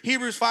scriptures.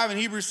 Hebrews 5 and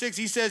Hebrews 6,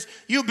 he says,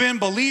 you've been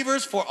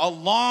believers for a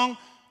long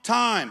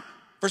time.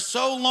 For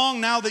so long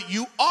now that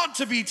you ought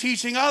to be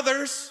teaching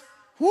others.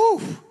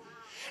 Woo.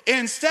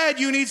 Instead,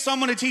 you need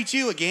someone to teach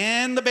you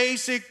again the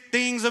basic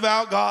things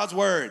about God's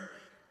word.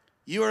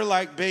 You are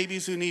like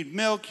babies who need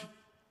milk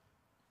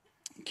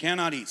and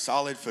cannot eat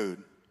solid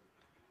food.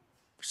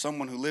 For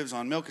someone who lives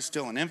on milk is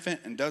still an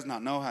infant and does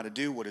not know how to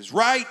do what is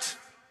right.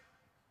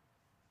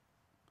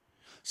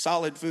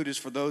 Solid food is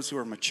for those who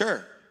are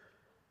mature,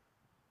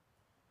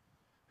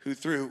 who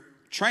through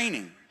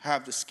training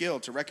have the skill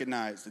to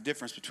recognize the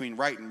difference between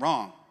right and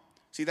wrong.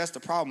 See, that's the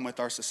problem with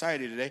our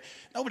society today.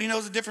 Nobody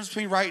knows the difference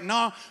between right and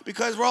wrong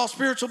because we're all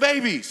spiritual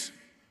babies.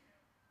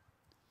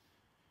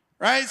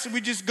 Right? So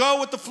we just go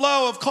with the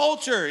flow of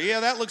culture. Yeah,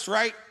 that looks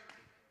right.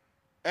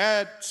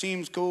 That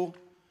seems cool.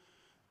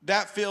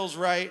 That feels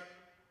right.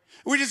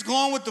 We're just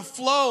going with the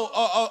flow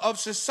of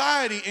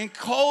society and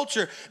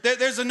culture.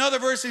 There's another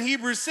verse in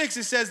Hebrews 6.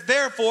 It says,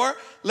 therefore,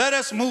 let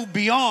us move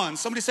beyond.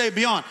 Somebody say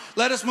beyond.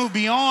 Let us move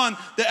beyond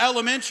the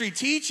elementary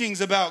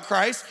teachings about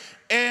Christ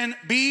and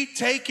be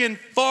taken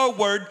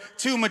forward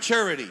to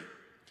maturity.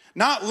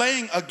 Not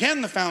laying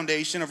again the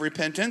foundation of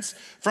repentance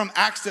from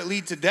acts that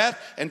lead to death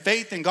and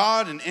faith in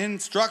God and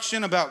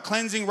instruction about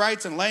cleansing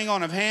rites and laying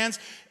on of hands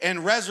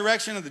and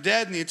resurrection of the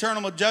dead and the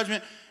eternal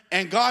judgment.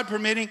 And God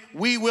permitting,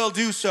 we will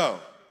do so.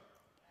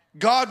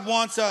 God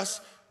wants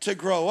us to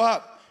grow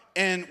up,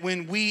 and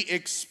when we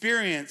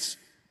experience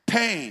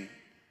pain,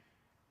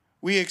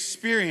 we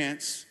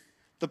experience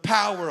the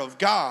power of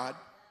God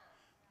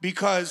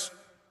because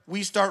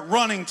we start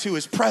running to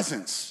his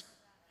presence.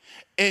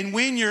 And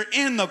when you're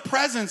in the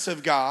presence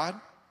of God,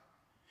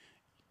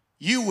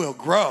 you will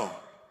grow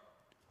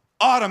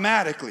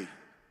automatically.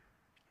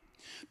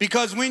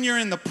 Because when you're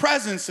in the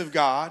presence of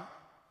God,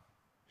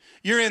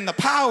 you're in the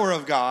power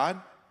of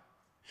God.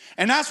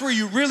 And that's where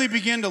you really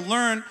begin to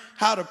learn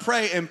how to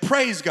pray and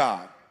praise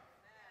God.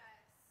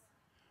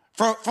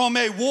 From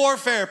a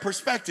warfare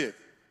perspective.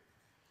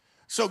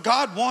 So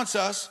God wants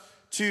us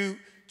to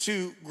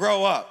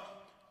grow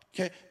up.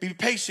 Okay? Be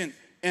patient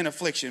in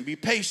affliction. Be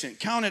patient.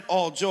 Count it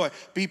all joy.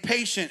 Be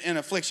patient in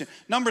affliction.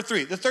 Number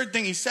 3, the third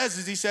thing he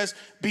says,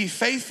 be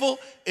faithful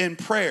in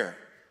prayer.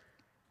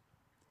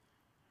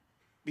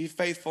 Be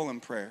faithful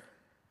in prayer.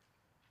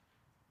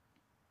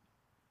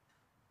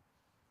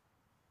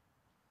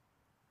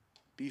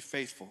 Be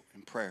faithful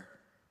in prayer.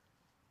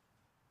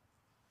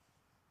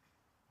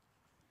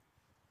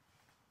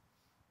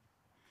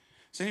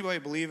 Does anybody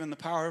believe in the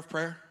power of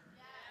prayer?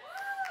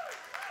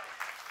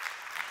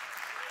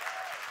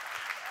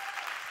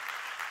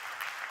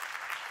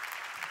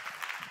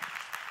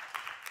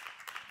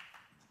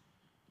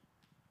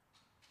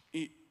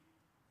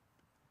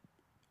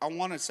 I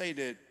want to say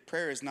that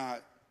prayer is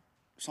not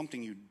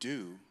something you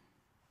do.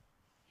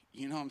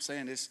 You know what I'm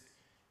saying?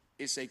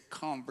 It's a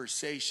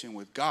conversation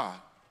with God.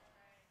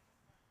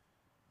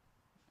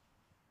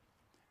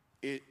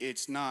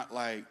 It's not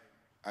like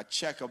I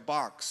check a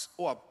box.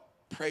 Oh, I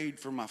prayed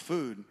for my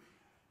food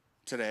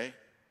today.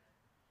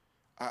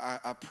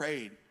 I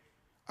prayed.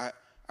 I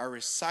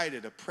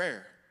recited a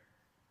prayer.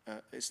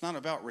 It's not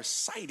about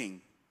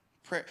reciting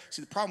prayer.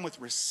 See, the problem with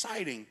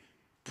reciting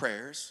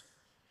prayers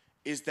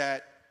is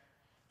that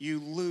you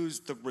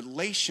lose the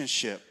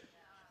relationship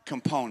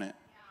component.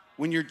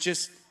 When you're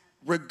just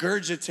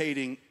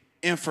regurgitating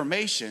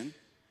information,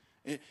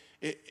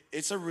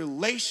 it's a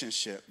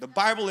relationship. The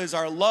Bible is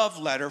our love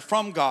letter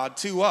from God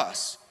to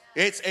us.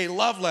 It's a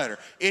love letter.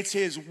 It's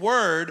his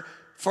word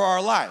for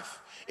our life.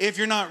 If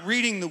you're not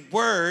reading the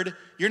word,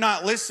 you're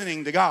not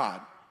listening to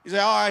God. You say,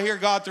 oh, I hear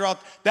God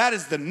throughout. That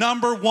is the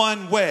number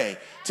one way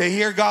to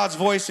hear God's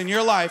voice in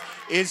your life,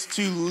 is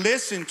to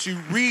listen, to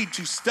read,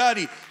 to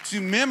study, to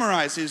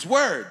memorize his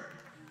word.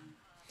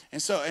 And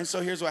so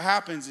here's what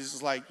happens is,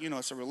 it's like,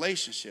 it's a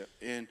relationship.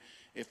 And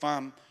if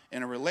I'm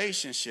in a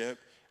relationship,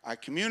 I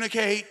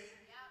communicate,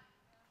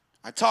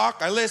 I talk,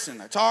 I listen,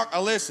 I talk,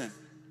 I listen,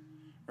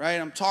 right?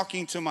 I'm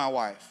talking to my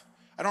wife.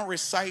 I don't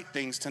recite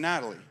things to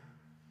Natalie.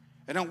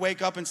 I don't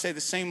wake up and say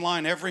the same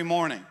line every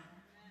morning.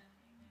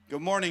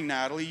 Good morning,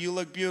 Natalie, you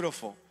look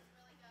beautiful.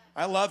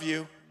 I love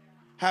you.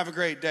 Have a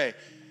great day.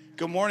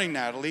 Good morning,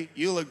 Natalie,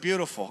 you look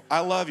beautiful.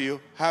 I love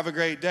you. Have a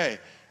great day.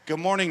 Good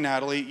morning,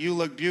 Natalie. You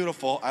look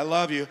beautiful. I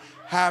love you.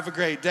 Have a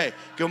great day.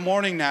 Good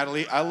morning,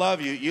 Natalie. I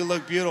love you. You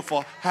look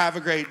beautiful. Have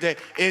a great day.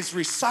 It's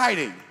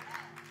reciting.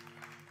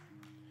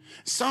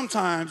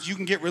 Sometimes you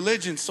can get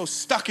religion so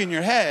stuck in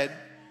your head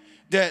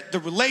that the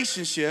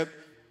relationship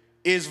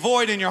is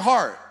void in your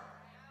heart.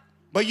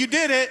 But you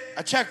did it.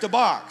 I checked the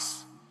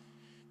box.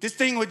 This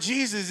thing with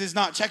Jesus is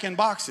not checking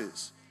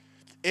boxes.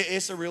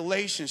 It's a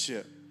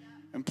relationship.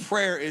 And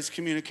prayer is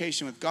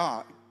communication with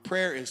God.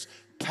 Prayer is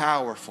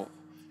powerful.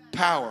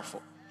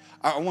 Powerful.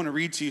 I want to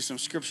read to you some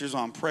scriptures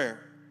on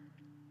prayer.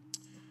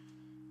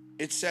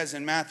 It says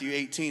in Matthew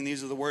 18,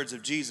 these are the words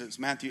of Jesus,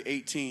 Matthew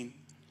 18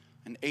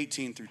 and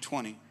 18 through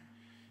 20.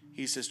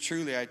 He says,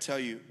 truly I tell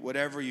you,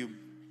 whatever you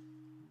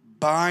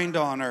bind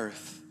on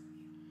earth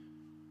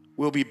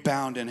will be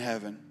bound in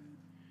heaven.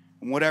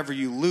 And whatever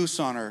you loose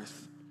on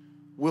earth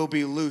will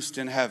be loosed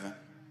in heaven.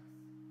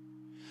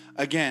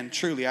 Again,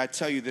 truly I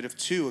tell you that if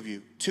two of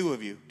you,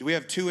 do we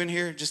have two in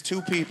here? Just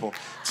two people,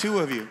 two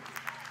of you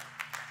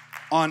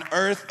on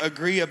earth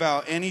agree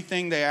about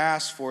anything they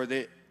ask for,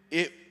 that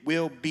it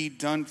will be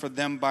done for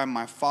them by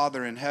my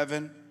Father in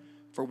heaven.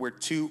 For where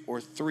two or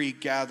three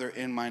gather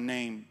in my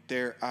name,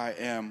 there I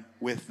am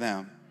with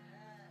them.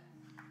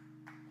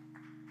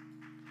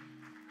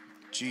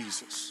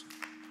 Jesus.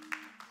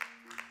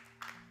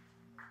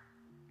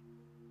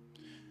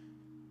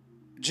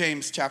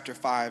 James chapter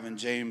 5, and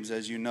James,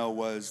 as you know,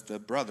 was the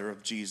brother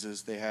of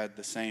Jesus. They had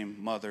the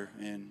same mother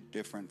and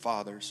different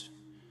fathers.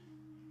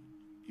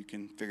 You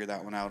can figure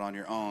that one out on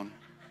your own.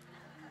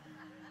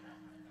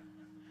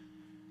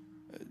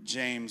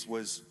 James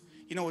was,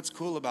 you know what's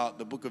cool about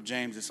the book of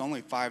James? It's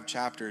only 5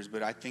 chapters,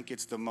 but I think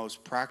it's the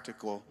most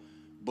practical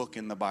book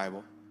in the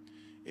Bible.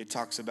 It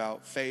talks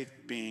about faith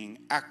being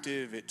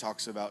active. It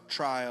talks about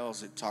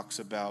trials. It talks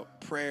about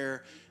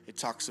prayer. It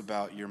talks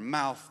about your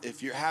mouth.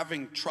 If you're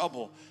having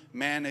trouble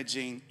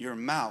managing your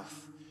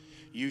mouth,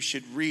 you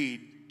should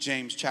read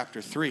James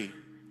chapter 3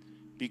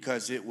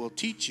 because it will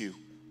teach you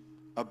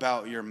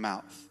about your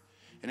mouth.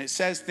 And it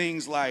says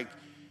things like,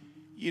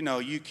 you know,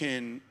 you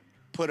can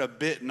put a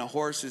bit in a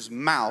horse's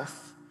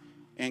mouth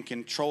and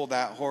control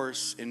that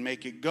horse and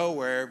make it go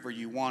wherever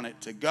you want it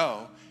to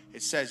go.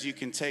 It says you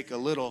can take a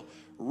little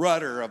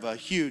rudder of a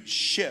huge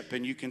ship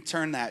and you can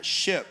turn that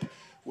ship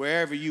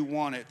wherever you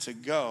want it to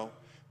go,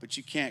 but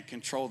you can't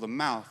control the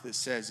mouth. It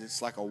says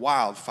it's like a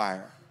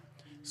wildfire.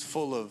 It's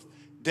full of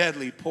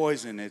deadly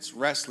poison. It's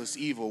restless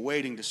evil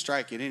waiting to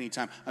strike at any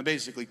time. I'm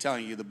basically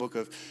telling you the book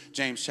of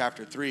James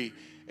chapter 3,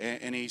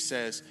 and he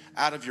says,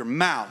 out of your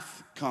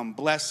mouth come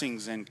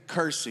blessings and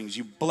cursings.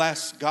 You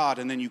bless God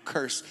and then you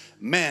curse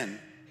men.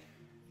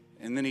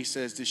 And then he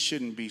says this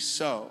shouldn't be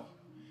so.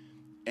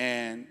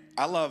 And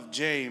I love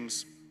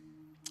James.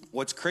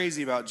 What's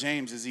crazy about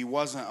James is he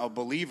wasn't a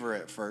believer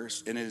at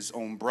first in his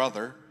own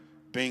brother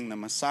being the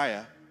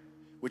Messiah,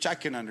 which I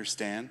can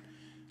understand.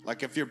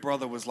 Like if your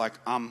brother was like,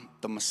 I'm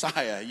the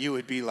Messiah, you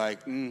would be like,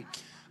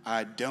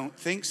 I don't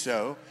think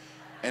so.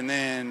 And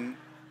then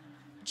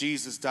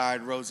Jesus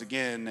died, rose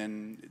again,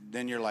 and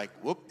then you're like,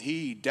 whoop,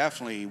 he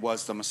definitely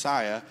was the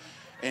Messiah.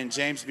 And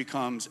James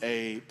becomes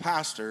a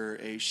pastor,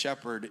 a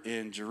shepherd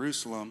in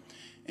Jerusalem,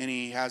 and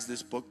he has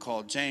this book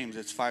called James.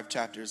 It's 5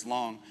 chapters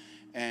long.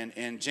 And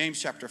in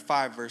James chapter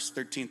 5, verse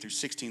 13 through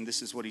 16,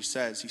 this is what he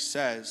says. He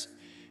says,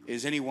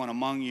 is anyone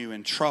among you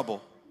in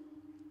trouble?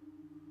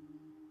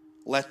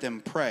 Let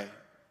them pray.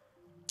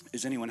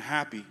 Is anyone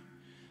happy?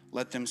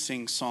 Let them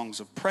sing songs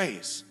of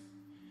praise.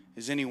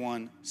 Is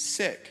anyone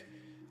sick?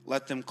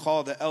 Let them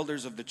call the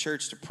elders of the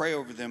church to pray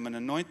over them and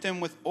anoint them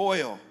with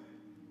oil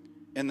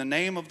in the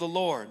name of the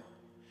Lord.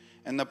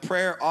 And the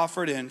prayer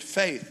offered in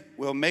faith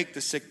will make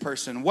the sick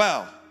person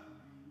well.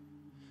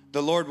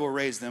 The Lord will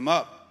raise them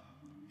up.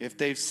 If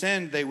they've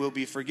sinned, they will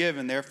be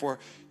forgiven. Therefore,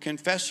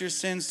 confess your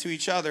sins to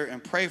each other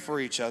and pray for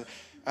each other,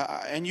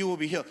 and you will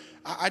be healed.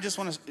 I just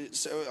want to,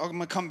 so I'm going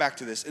to come back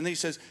to this. And then he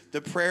says,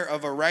 the prayer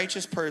of a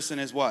righteous person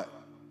is what?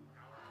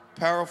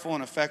 Powerful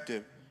and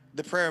effective.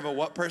 The prayer of a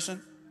what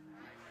person?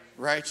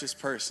 Righteous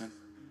person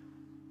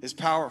is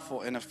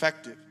powerful and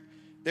effective.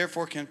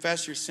 Therefore,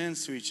 confess your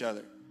sins to each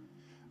other.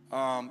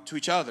 To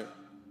each other.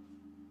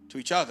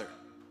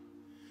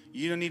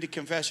 You don't need to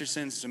confess your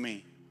sins to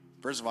me.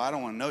 First of all, I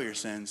don't want to know your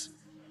sins.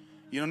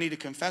 You don't need to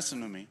confess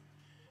them to me.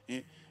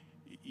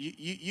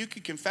 You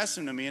could confess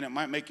them to me and it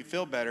might make you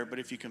feel better, but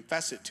if you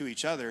confess it to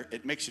each other,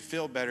 it makes you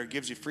feel better,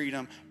 gives you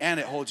freedom, and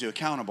it holds you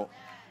accountable.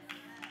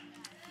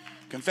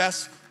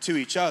 Confess to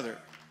each other.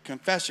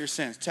 Confess your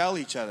sins. Tell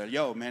each other,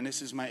 yo, man,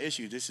 this is my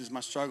issue. This is my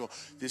struggle.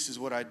 This is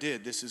what I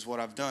did. This is what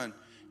I've done.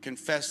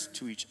 Confess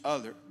to each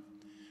other.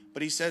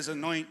 But he says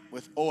anoint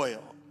with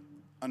oil.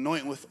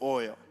 Anoint with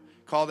oil.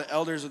 Call the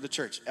elders of the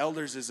church.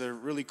 Elders is a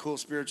really cool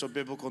spiritual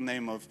biblical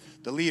name of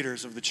the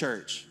leaders of the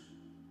church,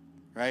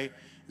 right?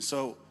 And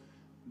so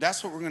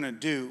that's what we're going to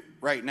do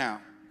right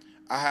now.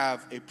 I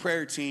have a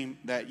prayer team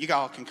that you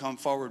all can come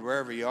forward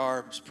wherever you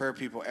are. There's prayer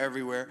people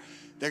everywhere.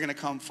 They're going to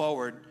come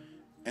forward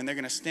and they're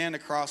going to stand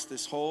across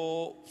this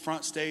whole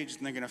front stage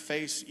and they're going to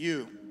face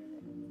you.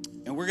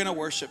 And we're going to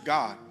worship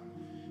God.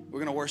 We're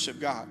going to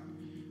worship God.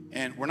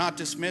 And we're not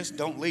dismissed.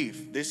 Don't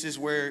leave. This is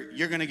where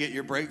you're going to get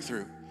your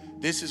breakthrough.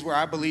 This is where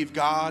I believe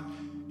God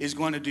is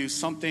going to do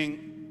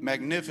something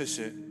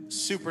magnificent,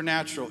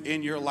 supernatural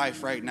in your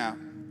life right now.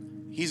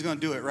 He's going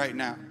to do it right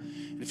now.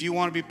 And if you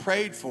want to be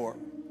prayed for,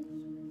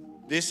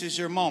 this is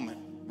your moment.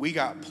 We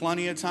got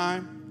plenty of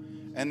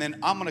time. And then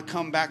I'm going to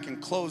come back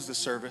and close the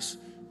service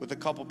with a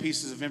couple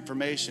pieces of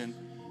information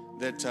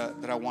that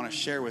I want to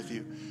share with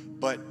you.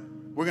 But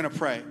we're going to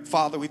pray.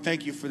 Father, we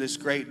thank you for this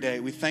great day.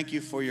 We thank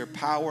you for your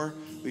power.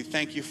 We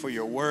thank you for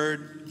your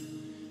word.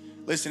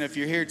 Listen, if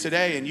you're here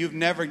today and you've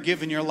never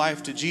given your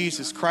life to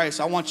Jesus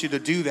Christ, I want you to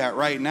do that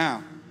right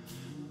now.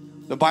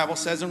 The Bible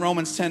says in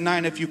Romans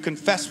 10:9, if you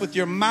confess with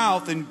your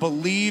mouth and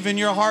believe in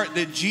your heart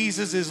that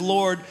Jesus is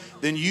Lord,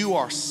 then you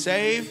are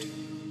saved.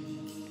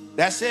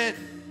 That's it.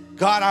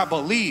 God, I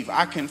believe.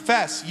 I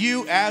confess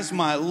you as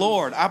my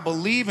Lord. I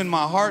believe in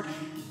my heart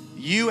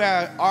you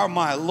are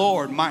my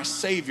Lord, my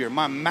Savior,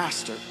 my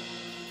Master.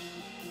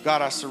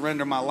 God, I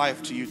surrender my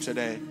life to you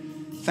today.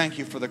 Thank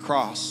you for the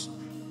cross.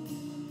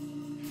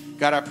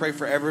 God, I pray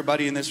for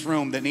everybody in this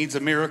room that needs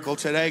a miracle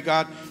today.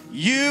 God,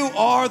 you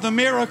are the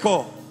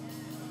miracle.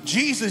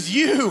 Jesus,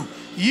 you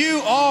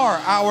are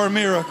our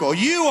miracle.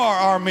 You are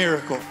our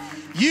miracle.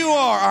 You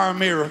are our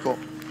miracle.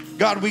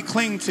 God, we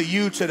cling to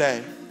you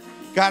today.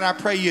 God, I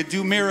pray you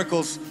do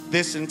miracles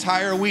this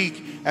entire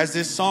week as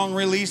this song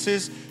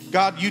releases.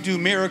 God, you do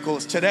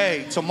miracles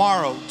today,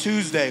 tomorrow,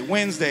 Tuesday,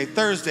 Wednesday,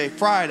 Thursday,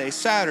 Friday,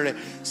 Saturday,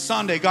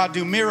 Sunday. God,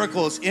 do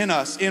miracles in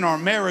us, in our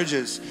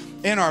marriages,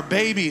 in our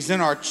babies,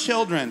 in our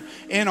children,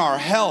 in our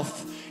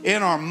health,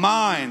 in our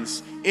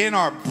minds, in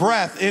our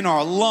breath, in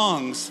our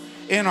lungs,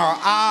 in our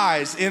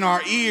eyes, in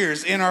our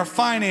ears, in our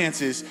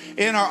finances,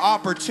 in our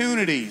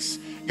opportunities.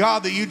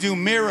 God, that you do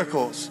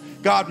miracles.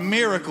 God,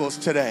 miracles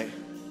today.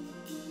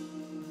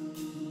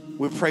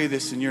 We pray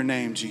this in your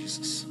name,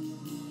 Jesus.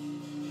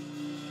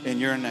 In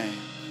your name.